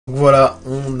Voilà,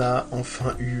 on a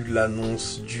enfin eu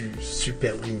l'annonce du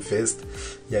Super Dreamfest.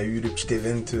 Il y a eu le petit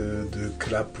event de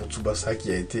clap pour Tsubasa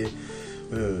qui était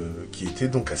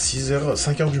donc à 6h,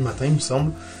 5h du matin il me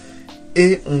semble.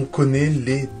 Et on connaît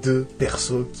les deux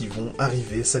persos qui vont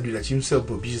arriver. Salut la team, c'est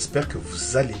Bobby, j'espère que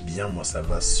vous allez bien, moi ça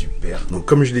va super. Donc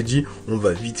comme je l'ai dit, on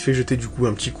va vite fait jeter du coup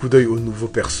un petit coup d'œil aux nouveaux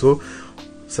persos.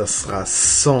 Ça sera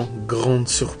sans grande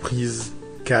surprise.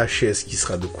 KHS qui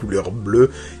sera de couleur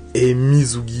bleue et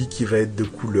Mizugi qui va être de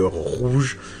couleur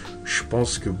rouge. Je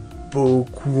pense que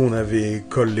beaucoup on avait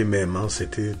collé les mêmes, hein.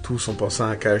 C'était tous, on pensait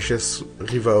à KHS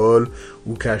Rivaol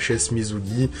ou KHS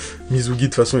Mizugi. Mizugi de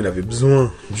toute façon il avait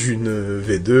besoin d'une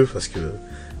V2 parce que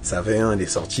sa V1 elle est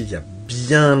sortie il y a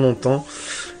bien longtemps.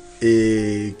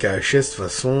 Et KHS de toute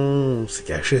façon c'est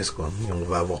KHS quoi. Et on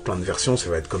va avoir plein de versions, ça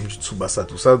va être comme du Tsubasa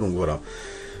tout ça, donc voilà.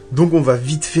 Donc on va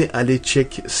vite fait aller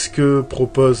check ce que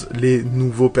proposent les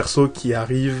nouveaux persos qui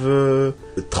arrivent le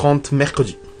 30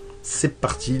 mercredi. C'est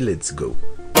parti, let's go.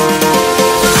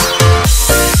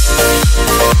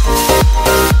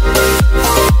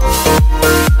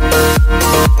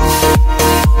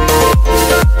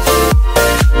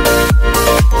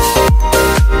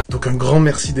 Donc un grand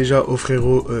merci déjà au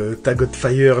frérot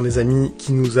Tagodfire les amis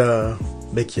qui nous a...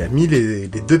 qui a mis les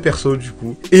deux persos du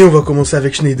coup. Et on va commencer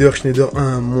avec Schneider. Schneider,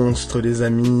 un monstre les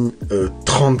amis.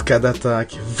 30k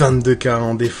d'attaque, 22k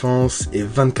en défense et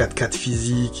 24k de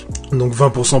physique. Donc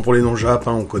 20% pour les non-jap,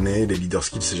 hein, on connaît. Les leader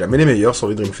skills, c'est jamais les meilleurs sur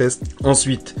les Dreamfest.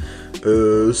 Ensuite,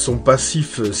 son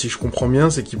passif, si je comprends bien,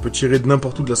 c'est qu'il peut tirer de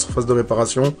n'importe où de la surface de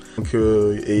réparation. Donc,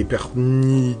 et il perd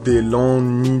ni d'élan,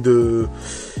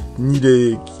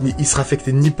 il sera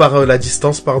affecté ni par la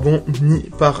distance, pardon, ni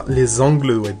par les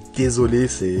angles. Ouais, désolé,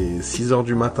 c'est 6h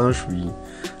du matin, je suis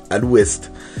à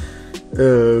l'ouest.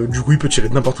 Du coup, il peut tirer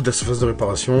de n'importe où de la surface de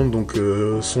réparation. Donc,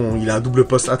 il a un double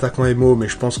poste attaquant MO, mais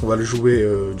je pense qu'on va le jouer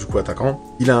du coup attaquant.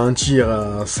 Il a un tir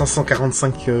à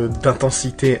 545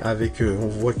 d'intensité avec, on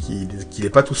voit qu'il est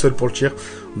pas tout seul pour le tir.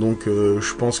 Donc,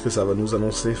 je pense que ça va nous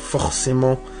annoncer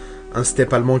forcément un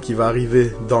step allemand qui va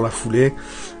arriver dans la foulée.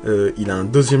 Il a un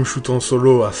deuxième shoot en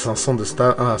solo à 500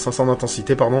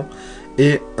 d'intensité, pardon,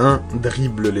 et un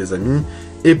dribble, les amis.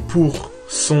 Et pour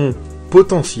son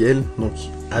potentiel, donc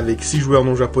avec 6 joueurs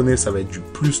non japonais, ça va être du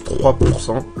plus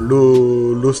 3%.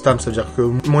 Low stam, ça veut dire que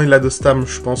moins il a de stam,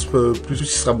 je pense plus il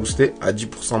sera boosté à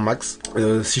 10% max.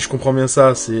 Si je comprends bien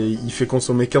ça, il fait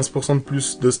consommer 15% de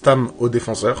plus de stam aux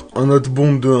défenseurs. Un autre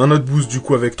boost du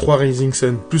coup avec 3 Rising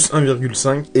Sun plus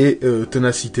 1,5 et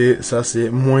ténacité, ça c'est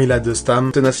moins il a de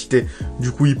stam. Ténacité,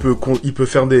 du coup il peut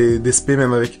faire des SP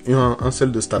même avec un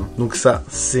seul de stam. Donc ça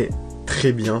c'est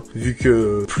très bien, vu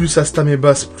que plus sa stam est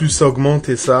basse, plus ça augmente,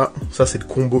 et ça c'est le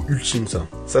combo ultime,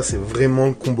 ça c'est vraiment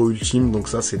le combo ultime, donc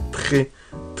ça c'est très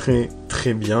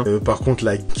bien. Par contre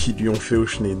là, qu'ils lui ont fait au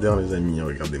Schneider les amis,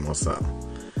 regardez-moi ça,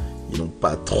 ils n'ont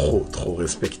pas trop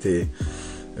respecté.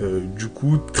 Du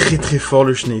coup très fort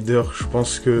le Schneider, je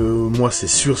pense que moi c'est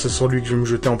sûr, c'est sur lui que je vais me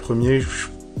jeter en premier. Je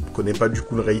connais pas du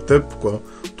coup le rate up quoi,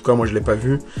 en tout cas moi je l'ai pas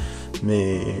vu,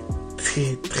 mais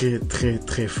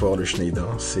très fort le Schneider.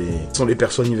 Ce sont les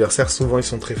persos anniversaires, souvent ils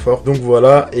sont très forts. Donc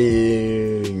voilà,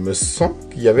 et il me semble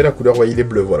qu'il y avait la couleur, ouais il est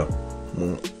bleu, voilà.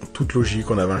 Bon, toute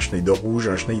logique, on avait un Schneider rouge,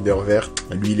 un Schneider vert,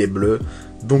 lui il est bleu.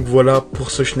 Donc voilà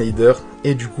pour ce Schneider.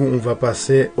 Et du coup on va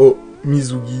passer au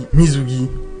Mizugi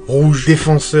rouge,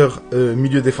 défenseur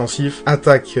milieu défensif,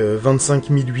 attaque 25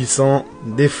 800,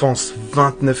 défense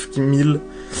 29 000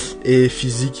 et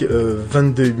physique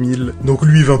 22 000. Donc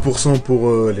lui 20%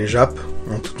 pour les Japs,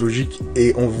 en toute logique.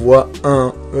 Et on voit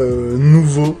un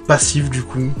nouveau passif du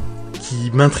coup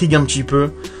qui m'intrigue un petit peu,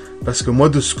 parce que moi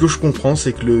de ce que je comprends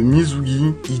c'est que le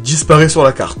Mizugi il disparaît sur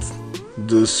la carte.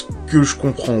 De ce que je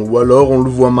comprends, ou alors on le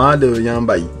voit mal, il y a un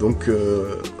bail. Donc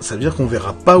ça veut dire qu'on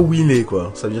verra pas où il est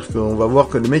quoi. Ça veut dire qu'on va voir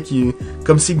que le mec il...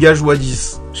 comme si le gars joue à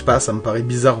 10. Je sais pas, ça me paraît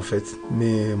bizarre en fait.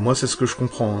 Mais moi c'est ce que je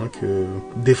comprends, hein, que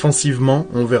défensivement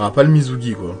on verra pas le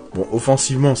Mizugi quoi. Bon,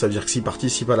 offensivement ça veut dire que s'il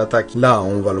participe à l'attaque, là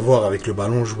on va le voir avec le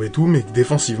ballon jouer et tout, mais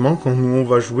défensivement quand nous on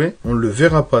va jouer, on le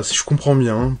verra pas, si je comprends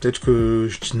bien, hein. Peut-être que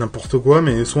je dis n'importe quoi,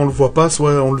 mais soit on le voit pas,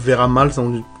 soit on le verra mal,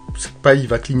 je sais pas, il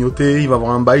va clignoter, il va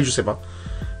avoir un bail, je sais pas.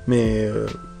 Mais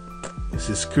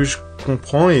c'est ce que je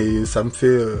comprends, et ça me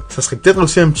fait... ça serait peut-être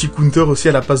aussi un petit counter aussi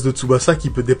à la passe de Tsubasa qui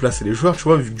peut déplacer les joueurs, tu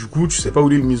vois, vu que du coup tu sais pas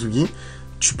où est le Mizugi,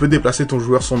 tu peux déplacer ton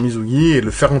joueur sans Mizugi et le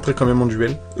faire rentrer quand même en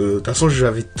duel. De toute façon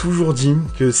j'avais toujours dit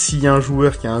que s'il y a un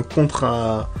joueur qui a un contre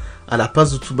à la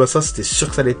passe de Tsubasa, c'était sûr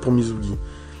que ça allait être pour Mizugi.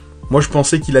 Moi, je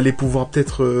pensais qu'il allait pouvoir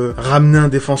peut-être ramener un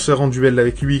défenseur en duel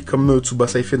avec lui, comme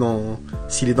Tsubasa il fait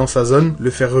s'il est dans sa zone,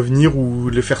 le faire revenir ou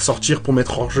le faire sortir pour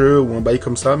mettre hors jeu ou un bail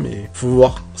comme ça, mais faut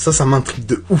voir. Ça m'intrigue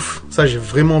de ouf. Ça, j'ai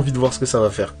vraiment envie de voir ce que ça va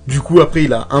faire. Du coup, après,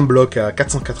 il a un bloc à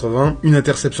 480, une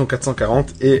interception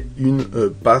 440 et une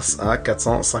passe à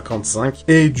 455.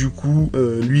 Et du coup,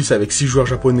 lui, c'est avec 6 joueurs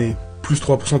japonais. Plus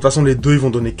 3%, de toute façon les deux ils vont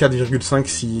donner 4,5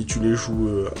 si tu les joues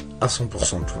à 100%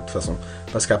 de toute façon.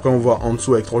 Parce qu'après on voit en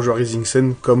dessous avec 3 joueurs Rising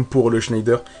Sun, comme pour le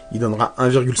Schneider, il donnera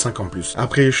 1,5 en plus.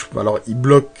 Après, alors il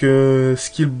bloque,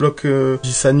 skill block,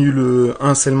 il s'annule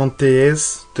un seulement de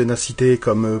TS, ténacité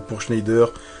comme pour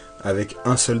Schneider, avec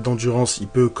un seul d'endurance, il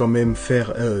peut quand même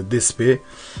faire des SP.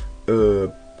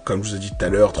 Comme je vous ai dit tout à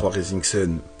l'heure, 3 Rising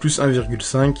Sun plus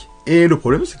 1,5. Et le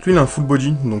problème c'est que lui il a un full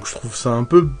body, donc je trouve ça un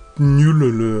peu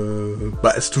nul.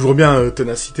 C'est toujours bien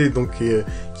ténacité, donc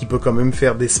qui peut quand même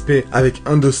faire des spé avec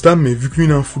un de stam, mais vu que lui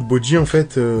il a un full body en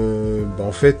fait,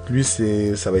 lui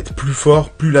ça va être plus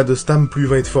fort, plus il a de stam, plus il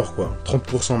va être fort quoi.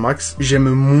 30% max. J'aime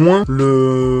moins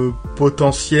le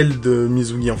potentiel de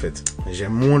Mizugi en fait.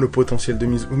 J'aime moins le potentiel de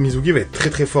Mizugi. Mizugi va être très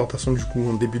très fort de toute façon du coup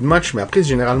en début de match, mais après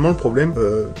généralement le problème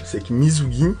c'est que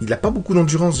Mizugi il a pas beaucoup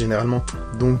d'endurance généralement,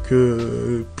 donc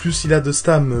plus il a de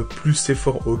stam, plus c'est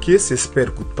fort. Ok, ses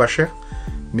spells coûtent pas cher,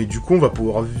 mais du coup on va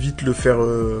pouvoir vite le faire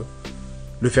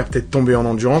peut-être tomber en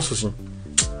endurance aussi.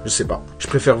 Je sais pas. Je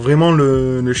préfère vraiment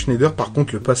le Schneider. Par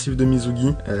contre, le passif de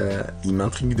Mizugi, il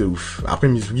m'intrigue de ouf. Après,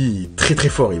 Mizugi il est très très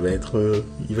fort. Il va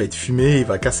être fumé, il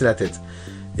va casser la tête.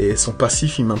 Et son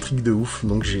passif, il m'intrigue de ouf.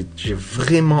 Donc j'ai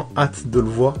vraiment hâte de le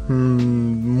voir.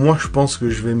 Moi, je pense que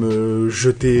je vais me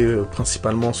jeter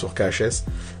principalement sur KHS.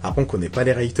 Après, on connaît pas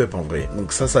les rate-up en vrai.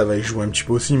 Donc ça va y jouer un petit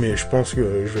peu aussi. Mais je pense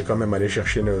que je vais quand même aller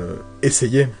chercher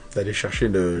essayer d'aller chercher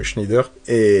le Schneider.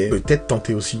 Et peut-être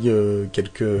tenter aussi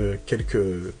quelques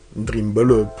Dream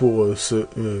Ball pour ce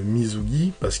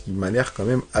Mizugi. Parce qu'il m'a l'air quand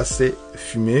même assez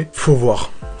fumé. Faut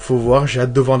voir, j'ai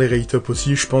hâte de voir les rate-up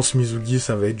aussi. Je pense Mizugi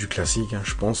ça va être du classique, hein.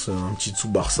 Je pense un petit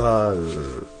Tsubasa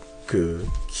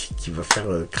qui va faire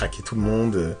craquer tout le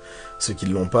monde, ceux qui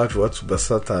l'ont pas, tu vois.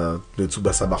 Le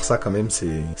Tsubasa Barça quand même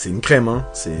c'est une crème, hein.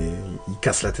 Il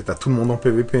casse la tête à tout le monde en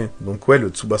PVP. Donc ouais, le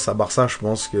Tsubasa Barça, je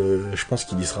pense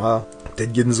qu'il y sera.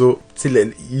 Peut-être Genzo,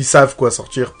 ils savent quoi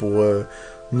sortir pour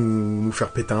nous faire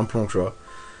péter un plomb, tu vois.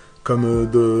 Comme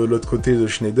de l'autre côté de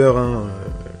Schneider, hein,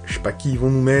 je sais pas qui ils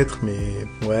vont nous mettre, mais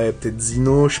ouais, peut-être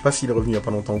Zino, je sais pas s'il est revenu il y a pas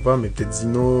longtemps ou pas, mais peut-être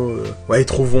Zino, ouais, ils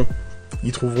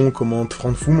trouveront comment te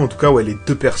rendre fou, mais en tout cas, ouais, les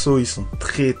deux persos, ils sont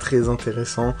très très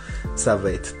intéressants, ça va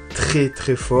être très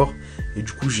très fort, et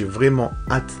du coup, j'ai vraiment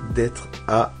hâte d'être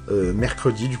à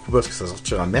mercredi, du coup, parce que ça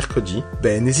sortira mercredi.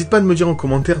 Ben, n'hésite pas à me dire en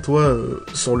commentaire, toi,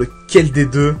 sur lequel des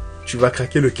deux tu vas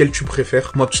craquer, lequel tu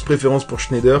préfères. Moi, petite préférence pour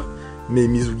Schneider, mais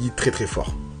Mizugi très très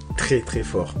fort. Très très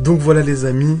fort. Donc voilà les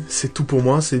amis, c'est tout pour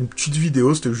moi, c'est une petite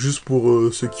vidéo, c'était juste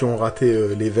pour ceux qui ont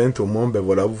raté l'event, au moins ben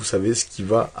voilà, vous savez ce qui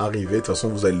va arriver, de toute façon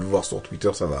vous allez le voir sur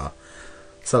Twitter,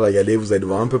 ça va y aller, vous allez le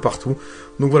voir un peu partout.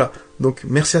 Donc voilà, donc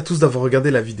merci à tous d'avoir regardé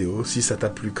la vidéo, si ça t'a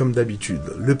plu comme d'habitude,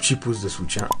 le petit pouce de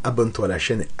soutien, abonne-toi à la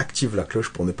chaîne et active la cloche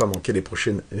pour ne pas manquer les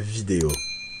prochaines vidéos.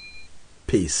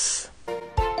 Peace.